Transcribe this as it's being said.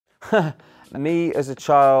Me as a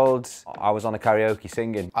child, I was on a karaoke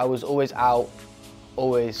singing. I was always out,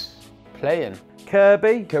 always playing.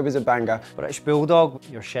 Kirby's a banger. British Bulldog.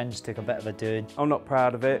 Your shins took a bit of a doing. I'm not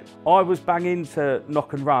proud of it. I was banging to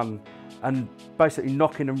knock and run, and basically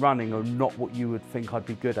knocking and running are not what you would think I'd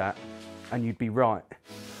be good at, and you'd be right.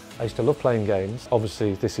 I used to love playing games.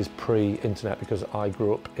 Obviously this is pre-internet because I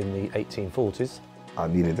grew up in the 1840s. I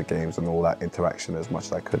needed the games and all that interaction as much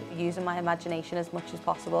as I could. Using my imagination as much as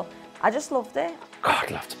possible. I just loved it. God,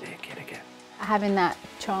 I'd love to be a kid again. Having that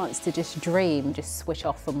chance to just dream, just switch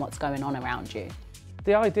off from what's going on around you.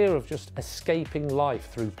 The idea of just escaping life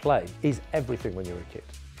through play is everything when you're a kid.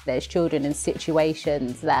 There's children in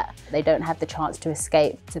situations that they don't have the chance to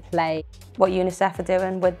escape, to play. What Unicef are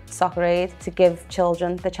doing with Soccer Aid to give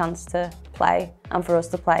children the chance to play and for us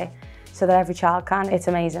to play so that every child can, it's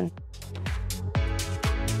amazing.